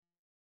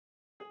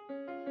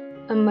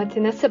I'm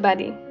Martina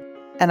Sabati.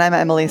 And I'm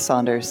Emily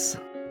Saunders.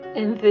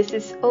 And this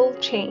is All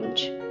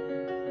Change.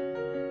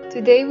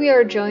 Today we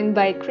are joined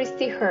by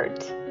Christy Hurt,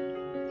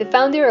 the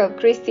founder of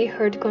Christy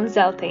Hurt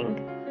Consulting,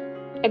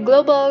 a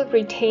global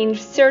retained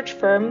search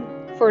firm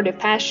for the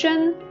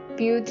fashion,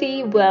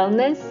 beauty,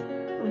 wellness,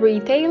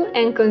 retail,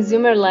 and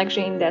consumer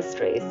luxury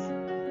industries.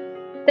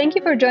 Thank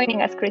you for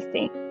joining us,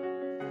 Christy.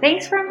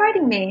 Thanks for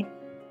inviting me.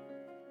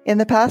 In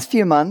the past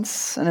few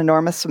months, an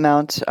enormous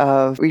amount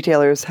of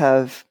retailers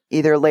have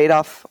either laid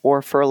off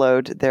or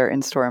furloughed their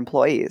in-store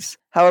employees.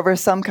 However,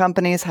 some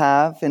companies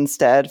have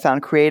instead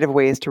found creative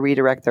ways to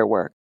redirect their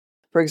work.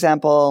 For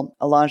example,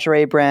 a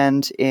lingerie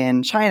brand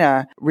in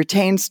China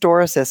retained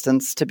store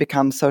assistants to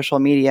become social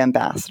media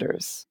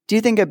ambassadors. Do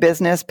you think a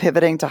business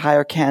pivoting to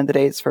hire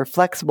candidates for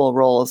flexible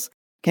roles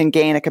can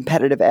gain a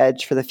competitive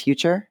edge for the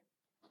future?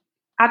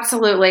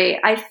 Absolutely.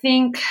 I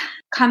think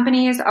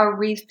companies are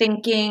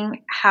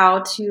rethinking how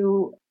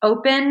to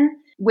open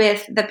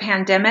with the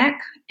pandemic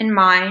in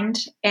mind.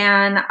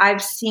 And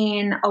I've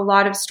seen a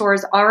lot of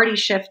stores already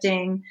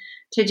shifting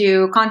to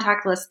do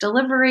contactless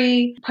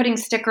delivery, putting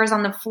stickers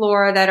on the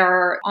floor that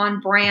are on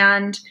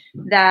brand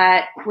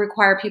that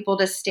require people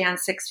to stand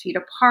 6 feet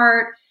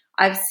apart.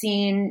 I've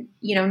seen,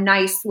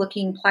 nice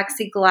looking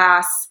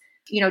plexiglass,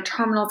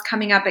 terminals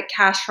coming up at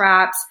cash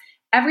wraps.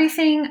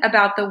 Everything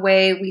about the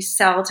way we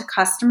sell to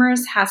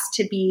customers has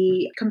to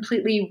be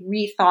completely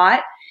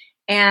rethought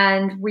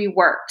and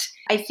reworked.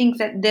 I think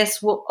that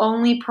this will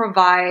only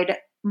provide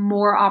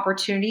more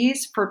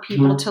opportunities for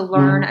people to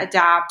learn,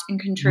 adapt, and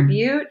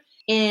contribute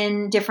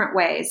in different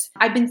ways.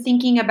 I've been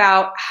thinking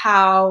about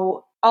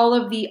how all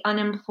of the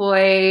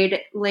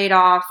unemployed, laid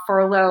off,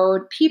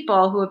 furloughed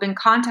people who have been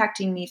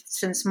contacting me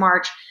since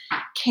March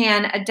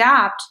can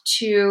adapt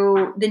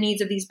to the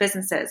needs of these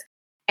businesses.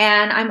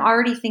 And I'm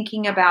already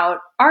thinking about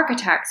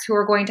architects who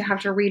are going to have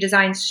to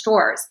redesign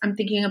stores. I'm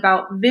thinking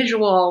about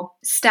visual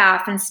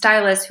staff and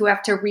stylists who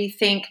have to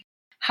rethink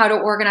how to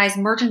organize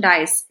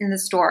merchandise in the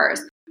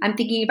stores. I'm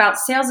thinking about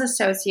sales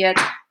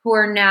associates who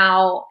are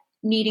now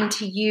needing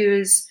to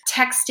use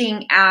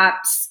texting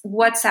apps,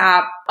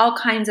 WhatsApp, all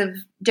kinds of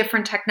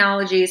different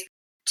technologies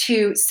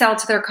to sell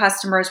to their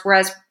customers,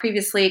 whereas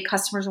previously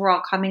customers were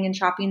all coming and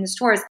shopping in the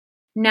stores.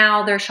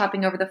 Now they're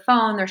shopping over the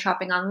phone, they're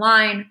shopping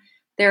online.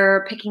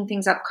 They're picking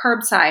things up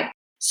curbside.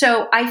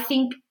 So I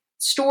think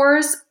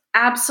stores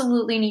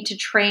absolutely need to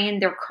train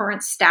their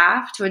current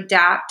staff to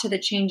adapt to the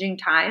changing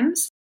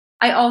times.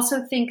 I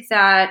also think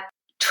that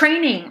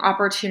training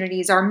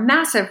opportunities are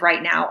massive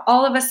right now.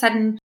 All of a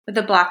sudden, with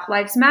the Black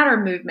Lives Matter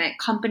movement,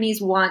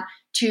 companies want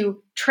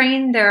to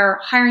train their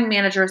hiring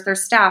managers, their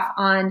staff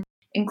on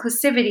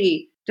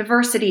inclusivity,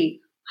 diversity,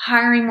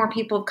 hiring more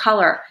people of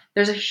color.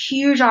 There's a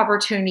huge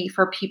opportunity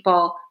for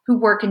people who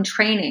work in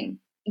training,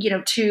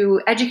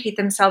 to educate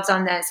themselves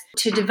on this,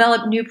 to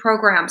develop new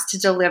programs to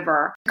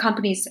deliver.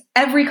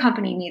 Every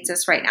company needs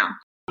this right now.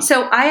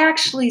 So I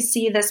actually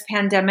see this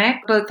pandemic,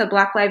 both the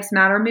Black Lives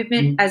Matter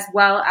movement as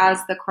well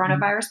as the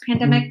coronavirus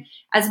pandemic,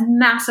 as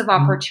massive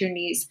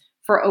opportunities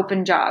for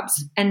open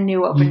jobs and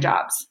new open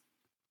jobs.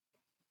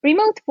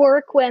 Remote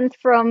work went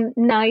from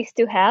nice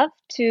to have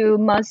to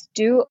must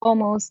do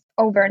almost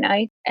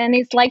overnight, and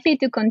it's likely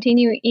to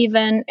continue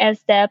even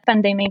as the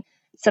pandemic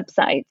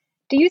subsides.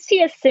 Do you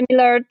see a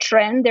similar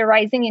trend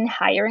arising in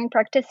hiring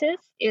practices?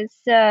 Is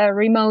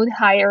remote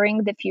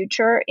hiring the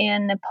future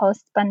in a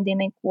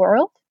post-pandemic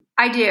world?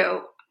 I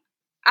do.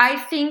 I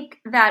think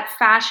that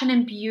fashion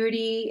and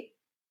beauty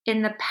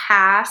in the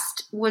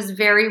past was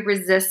very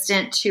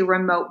resistant to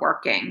remote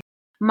working.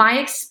 My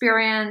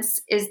experience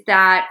is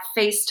that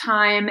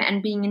FaceTime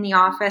and being in the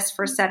office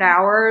for set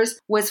hours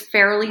was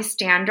fairly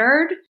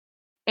standard.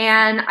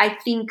 And I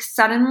think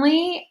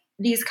suddenly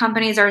these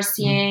companies are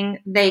seeing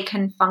they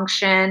can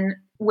function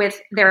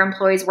with their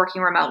employees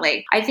working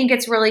remotely. I think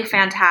it's really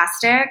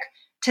fantastic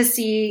to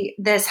see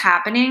this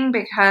happening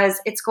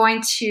because it's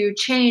going to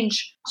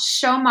change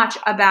so much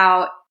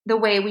about the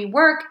way we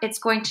work. It's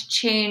going to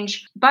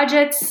change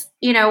budgets.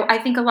 I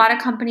think a lot of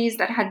companies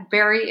that had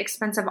very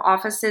expensive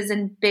offices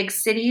in big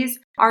cities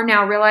are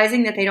now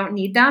realizing that they don't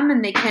need them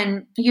and they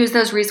can use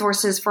those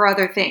resources for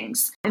other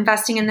things.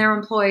 Investing in their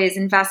employees,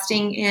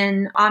 investing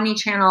in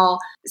omni-channel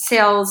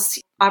sales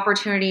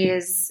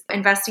opportunities,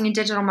 investing in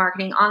digital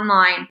marketing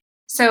online.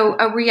 So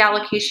a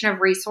reallocation of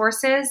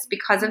resources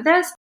because of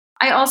this.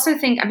 I also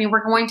think,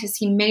 we're going to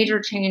see major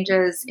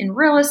changes in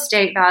real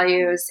estate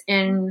values.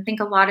 And I think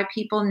a lot of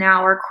people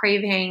now are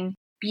craving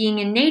being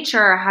in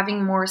nature,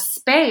 having more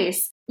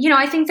space.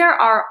 I think there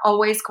are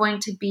always going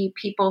to be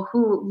people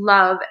who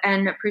love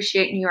and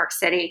appreciate New York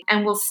City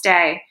and will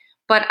stay.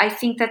 But I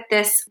think that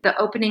the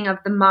opening of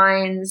the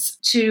minds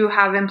to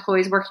have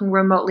employees working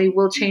remotely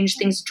will change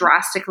things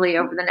drastically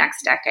over the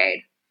next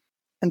decade.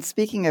 And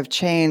speaking of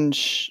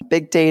change,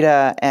 big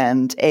data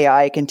and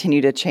AI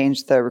continue to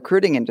change the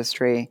recruiting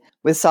industry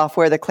with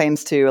software that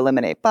claims to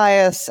eliminate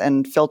bias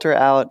and filter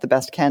out the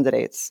best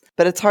candidates.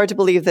 But it's hard to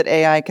believe that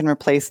AI can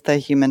replace the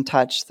human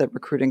touch that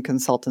recruiting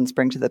consultants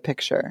bring to the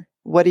picture.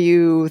 What do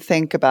you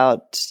think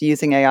about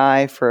using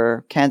AI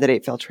for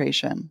candidate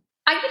filtration?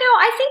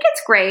 I think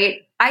it's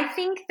great. I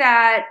think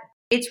that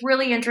it's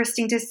really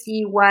interesting to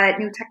see what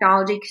new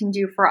technology can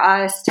do for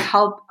us to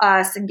help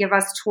us and give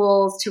us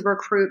tools to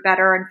recruit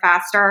better and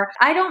faster.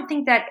 I don't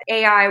think that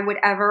AI would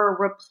ever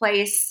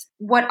replace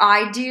what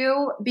I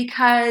do,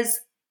 because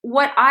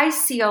what I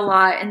see a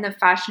lot in the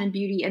fashion and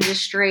beauty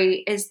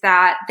industry is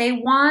that they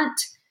want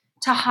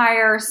to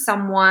hire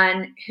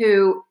someone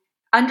who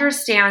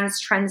understands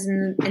trends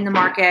in the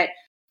market,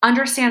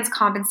 understands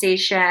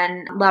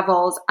compensation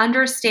levels,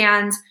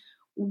 understands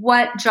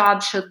what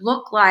jobs should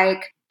look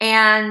like.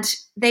 And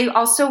they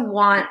also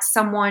want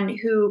someone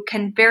who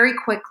can very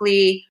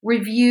quickly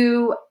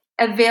review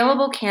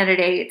available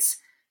candidates,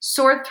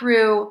 sort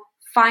through,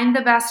 find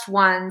the best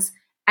ones,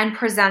 and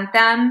present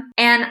them.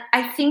 And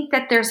I think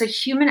that there's a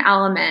human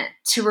element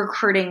to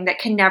recruiting that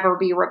can never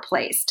be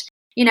replaced.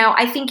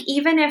 I think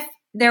even if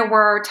there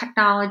were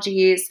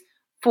technologies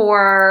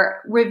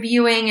for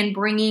reviewing and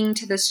bringing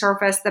to the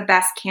surface the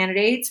best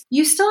candidates,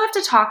 you still have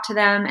to talk to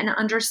them and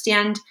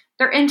understand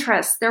their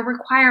interests, their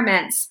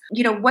requirements,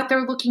 what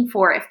they're looking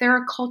for, if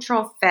they're a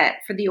cultural fit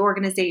for the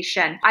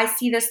organization. I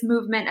see this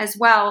movement as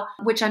well,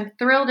 which I'm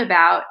thrilled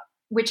about,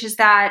 which is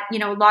that,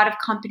 a lot of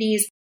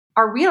companies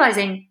are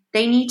realizing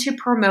they need to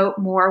promote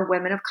more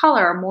women of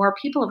color, more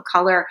people of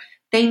color.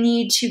 They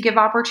need to give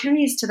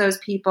opportunities to those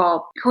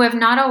people who have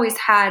not always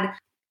had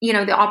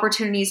the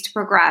opportunities to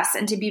progress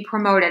and to be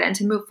promoted and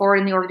to move forward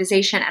in the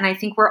organization. And I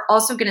think we're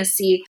also going to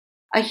see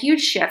a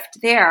huge shift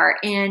there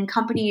in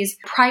companies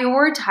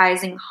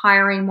prioritizing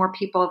hiring more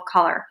people of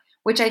color,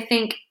 which I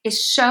think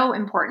is so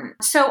important.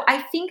 So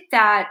I think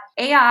that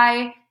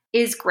AI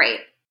is great.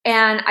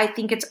 And I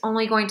think it's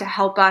only going to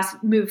help us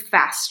move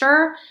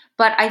faster.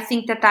 But I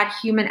think that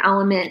human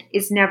element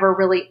is never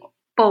really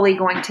fully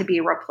going to be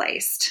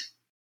replaced.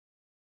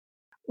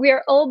 We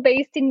are all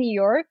based in New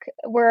York,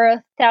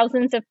 where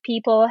thousands of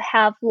people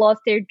have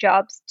lost their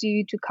jobs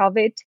due to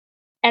COVID,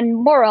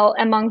 and morale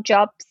among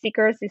job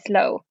seekers is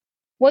low.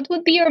 What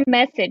would be your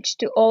message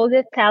to all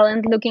the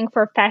talent looking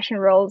for fashion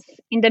roles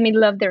in the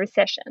middle of the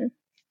recession?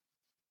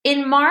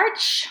 In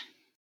March,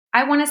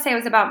 I want to say it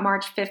was about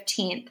March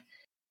 15th,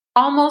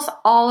 almost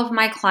all of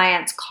my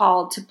clients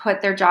called to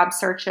put their job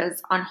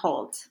searches on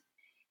hold.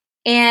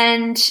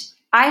 And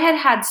I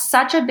had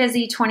such a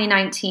busy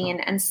 2019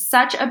 and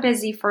such a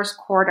busy first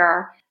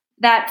quarter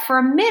that for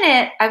a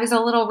minute, I was a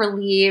little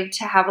relieved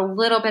to have a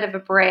little bit of a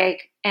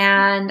break.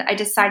 And I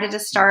decided to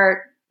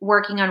start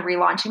working on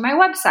relaunching my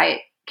website,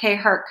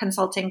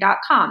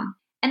 khurtconsulting.com.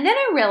 And then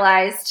I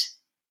realized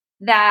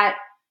that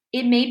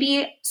it may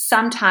be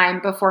some time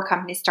before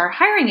companies start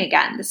hiring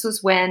again. This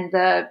was when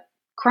the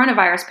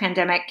coronavirus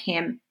pandemic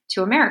came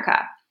to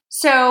America.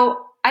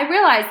 So I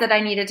realized that I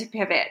needed to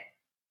pivot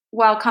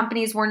while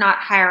companies were not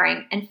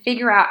hiring and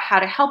figure out how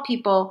to help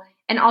people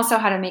and also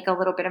how to make a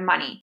little bit of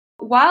money.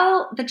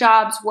 While the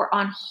jobs were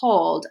on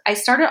hold, I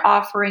started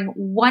offering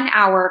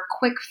 1-hour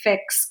quick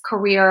fix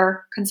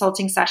career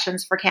consulting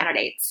sessions for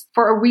candidates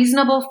for a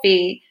reasonable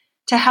fee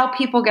to help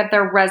people get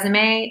their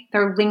resume,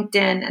 their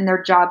LinkedIn, and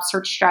their job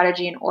search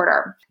strategy in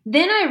order.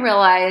 Then I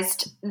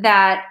realized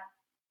that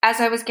as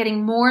I was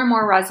getting more and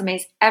more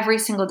resumes every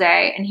single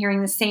day and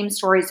hearing the same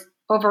stories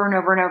over and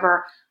over and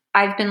over,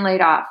 I've been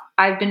laid off.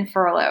 I've been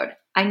furloughed.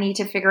 I need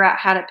to figure out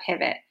how to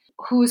pivot.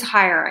 Who's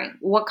hiring?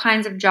 What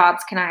kinds of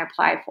jobs can I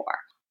apply for?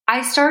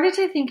 I started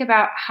to think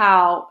about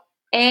how,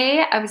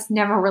 A, I was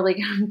never really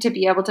going to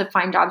be able to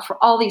find jobs for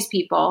all these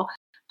people,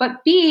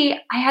 but B,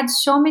 I had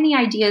so many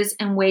ideas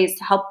and ways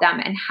to help them,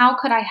 and how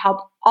could I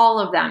help all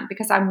of them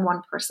because I'm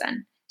one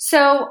person?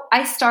 So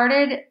I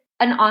started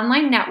an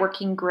online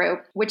networking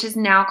group, which is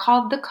now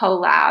called the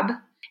CoLab.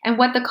 And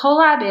what the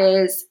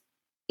CoLab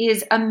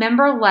is a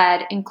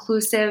member-led,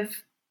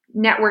 inclusive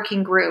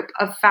networking group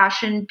of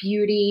fashion,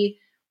 beauty,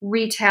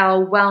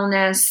 retail,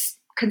 wellness,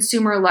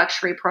 consumer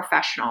luxury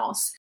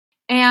professionals.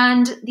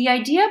 And the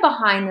idea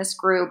behind this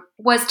group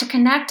was to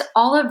connect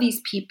all of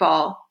these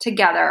people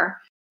together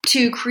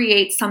to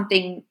create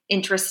something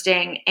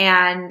interesting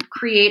and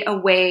create a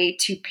way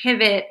to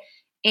pivot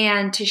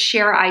and to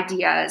share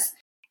ideas.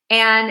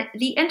 And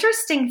the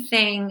interesting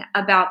thing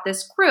about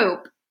this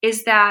group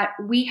is that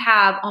we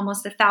have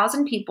almost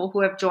 1,000 people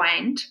who have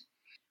joined.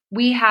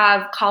 We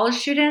have college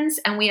students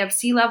and we have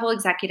C-level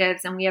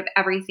executives and we have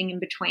everything in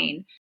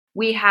between.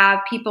 We have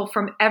people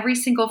from every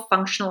single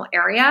functional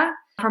area,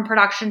 from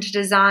production to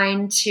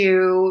design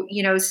to,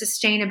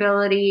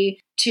 sustainability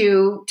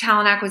to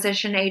talent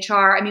acquisition,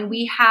 HR. I mean,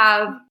 we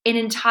have an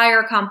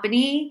entire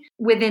company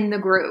within the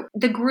group.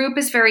 The group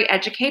is very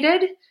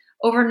educated.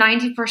 Over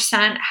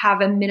 90%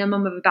 have a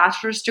minimum of a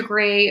bachelor's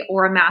degree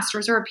or a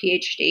master's or a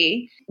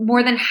PhD.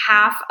 More than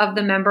half of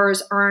the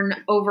members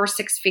earn over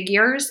 6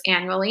 figures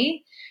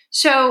annually.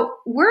 So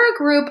we're a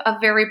group of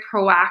very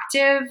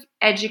proactive,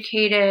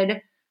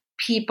 educated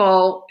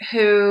people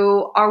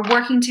who are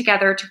working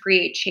together to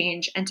create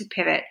change and to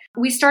pivot.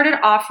 We started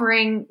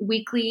offering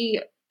weekly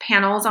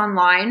panels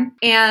online.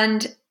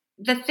 And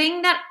the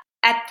thing that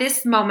at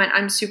this moment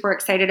I'm super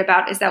excited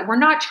about is that we're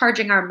not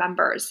charging our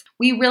members.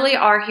 We really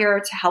are here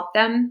to help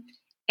them.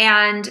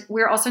 And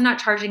we're also not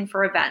charging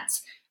for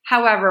events.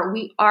 However,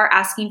 we are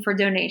asking for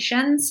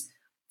donations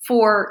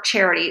for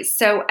charities.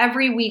 So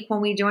every week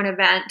when we do an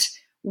event,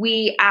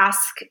 we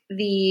ask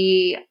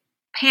the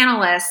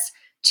panelists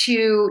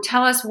to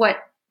tell us what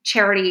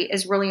charity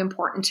is really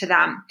important to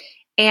them.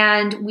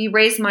 And we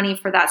raise money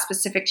for that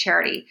specific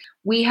charity.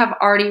 We have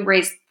already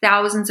raised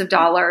thousands of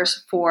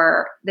dollars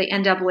for the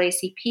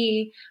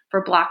NAACP,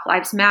 for Black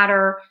Lives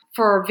Matter,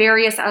 for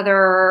various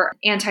other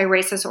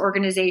anti-racist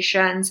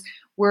organizations.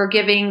 We're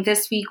giving,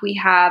 this week we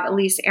have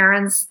Elise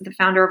Aarons, the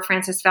founder of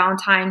Frances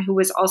Valentine, who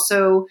was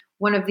also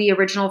one of the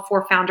original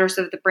 4 founders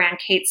of the brand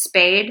Kate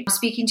Spade,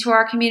 speaking to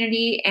our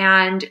community.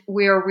 And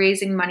we're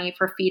raising money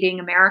for Feeding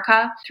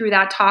America through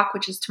that talk,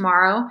 which is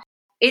tomorrow.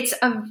 It's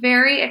a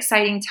very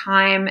exciting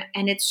time,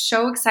 and it's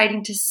so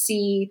exciting to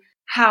see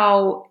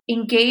how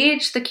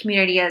engaged the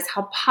community is,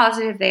 how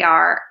positive they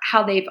are,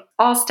 how they've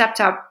all stepped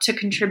up to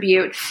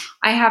contribute.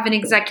 I have an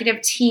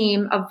executive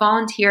team of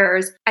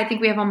volunteers. I think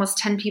we have almost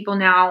 10 people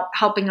now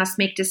helping us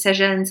make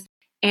decisions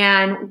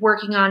and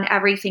working on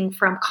everything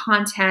from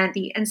content,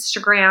 the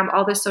Instagram,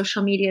 all the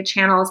social media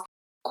channels,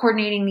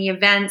 coordinating the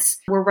events.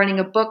 We're running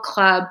a book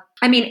club.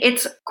 I mean,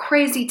 it's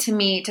crazy to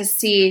me to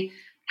see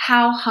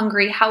how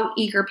hungry, how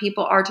eager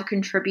people are to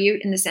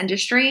contribute in this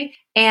industry.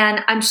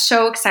 And I'm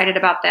so excited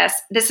about this.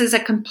 This is a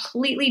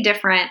completely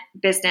different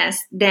business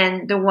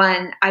than the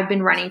one I've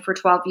been running for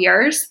 12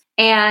 years.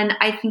 And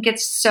I think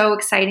it's so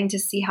exciting to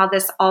see how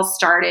this all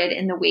started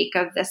in the wake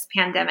of this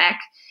pandemic.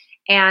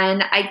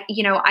 And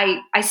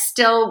I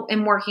still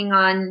am working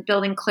on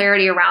building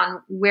clarity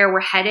around where we're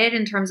headed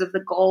in terms of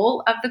the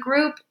goal of the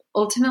group,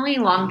 ultimately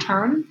long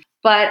term.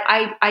 But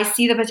I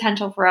see the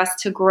potential for us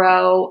to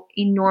grow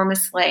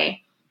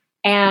enormously.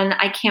 And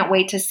I can't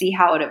wait to see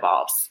how it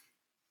evolves.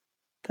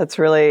 That's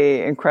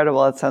really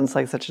incredible. It sounds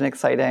like such an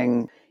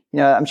exciting,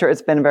 I'm sure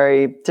it's been a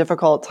very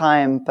difficult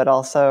time, but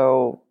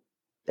also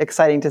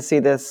exciting to see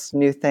this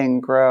new thing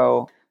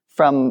grow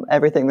from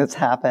everything that's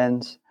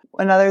happened.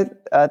 Another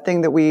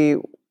thing that we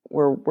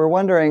were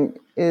wondering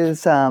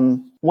is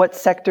what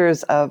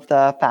sectors of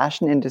the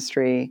fashion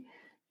industry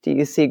do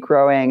you see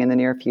growing in the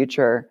near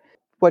future?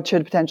 What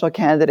should potential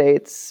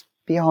candidates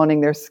be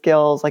honing their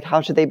skills? Like,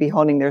 how should they be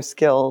honing their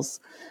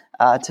skills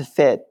to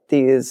fit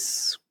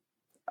these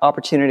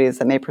opportunities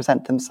that may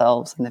present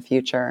themselves in the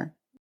future?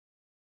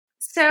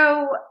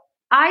 So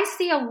I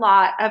see a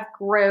lot of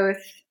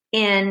growth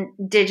in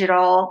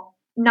digital,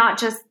 not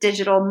just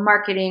digital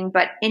marketing,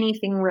 but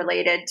anything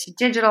related to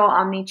digital,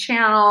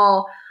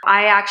 omni-channel.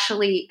 I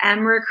actually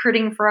am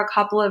recruiting for a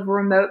couple of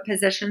remote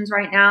positions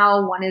right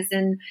now. One is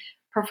in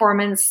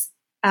performance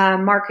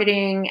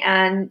marketing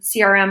and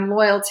CRM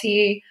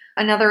loyalty.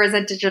 Another is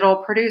a digital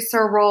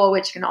producer role,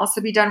 which can also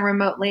be done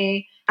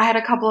remotely. I had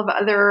a couple of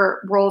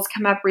other roles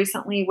come up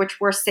recently, which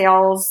were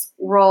sales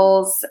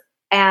roles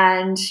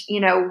and,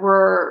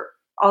 were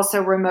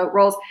also remote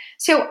roles.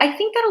 So I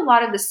think that a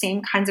lot of the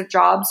same kinds of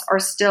jobs are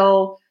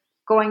still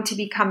going to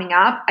be coming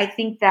up. I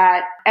think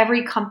that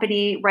every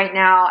company right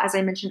now, as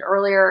I mentioned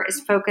earlier,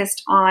 is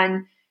focused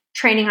on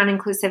training on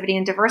inclusivity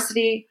and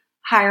diversity,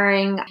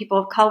 hiring people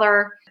of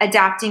color,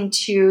 adapting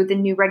to the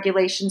new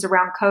regulations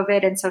around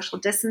COVID and social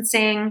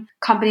distancing.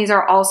 Companies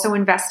are also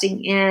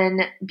investing in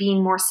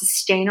being more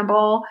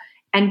sustainable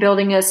and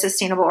building a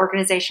sustainable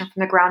organization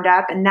from the ground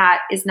up. And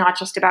that is not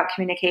just about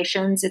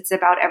communications. It's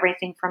about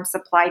everything from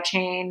supply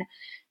chain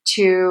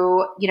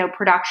to,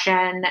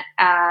 production,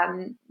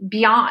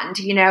 beyond,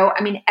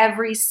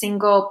 every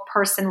single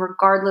person,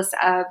 regardless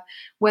of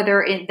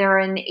whether they're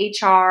in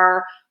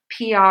HR,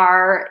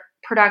 PR,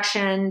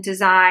 production,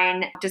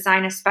 design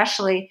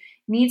especially,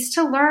 needs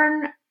to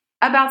learn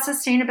about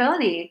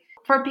sustainability.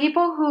 For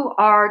people who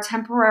are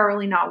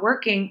temporarily not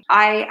working,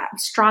 I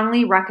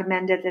strongly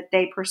recommended that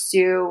they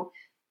pursue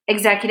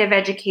executive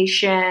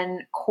education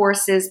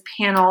courses,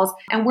 panels,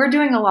 and we're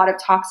doing a lot of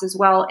talks as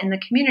well in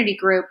the community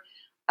group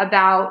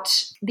about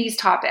these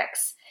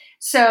topics.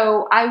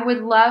 So I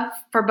would love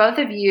for both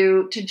of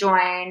you to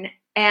join,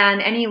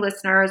 and any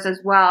listeners as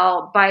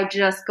well, by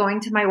just going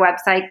to my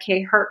website,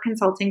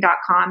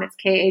 khurtconsulting.com. It's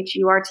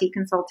KHURT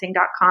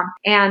consulting.com.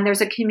 And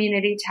there's a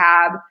community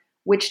tab,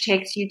 which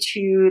takes you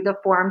to the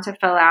form to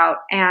fill out.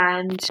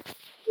 And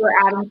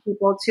we're adding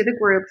people to the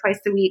group twice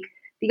a week.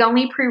 The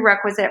only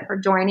prerequisite for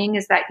joining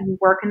is that you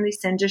work in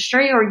this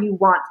industry or you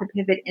want to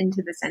pivot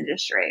into this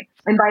industry.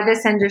 And by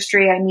this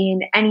industry, I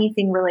mean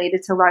anything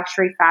related to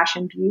luxury,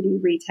 fashion, beauty,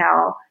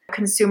 retail,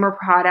 consumer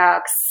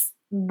products,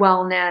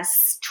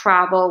 wellness,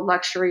 travel,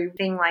 luxury,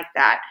 thing like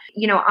that.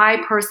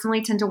 I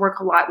personally tend to work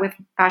a lot with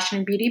fashion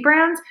and beauty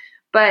brands,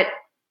 but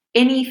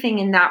anything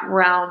in that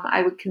realm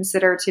I would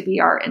consider to be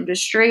our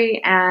industry.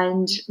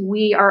 And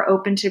we are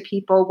open to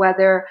people,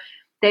 whether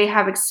they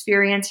have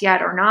experience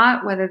yet or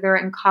not, whether they're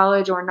in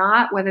college or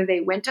not, whether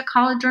they went to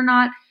college or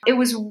not. It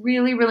was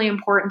really, really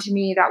important to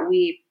me that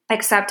we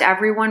accept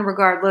everyone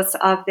regardless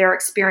of their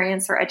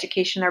experience, their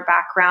education, their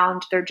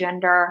background, their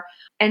gender.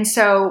 And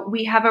so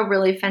we have a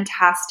really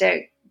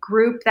fantastic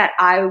group that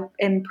I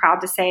am proud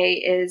to say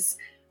is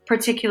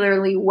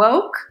particularly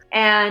woke.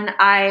 And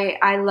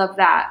I love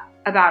that.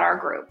 about our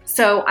group.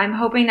 So I'm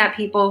hoping that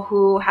people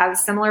who have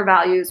similar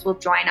values will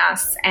join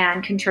us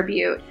and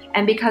contribute.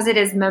 And because it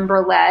is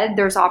member-led,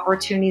 there's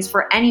opportunities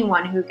for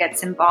anyone who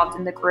gets involved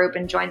in the group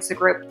and joins the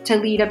group to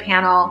lead a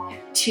panel,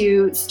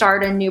 to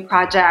start a new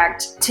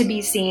project, to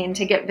be seen,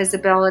 to get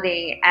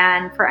visibility.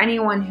 And for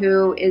anyone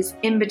who is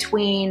in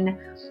between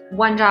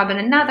one job and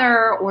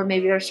another, or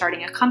maybe they're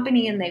starting a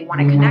company and they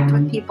want to connect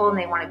with people and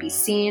they want to be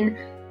seen,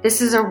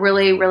 this is a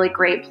really, really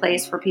great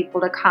place for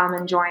people to come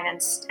and join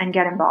and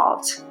get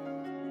involved.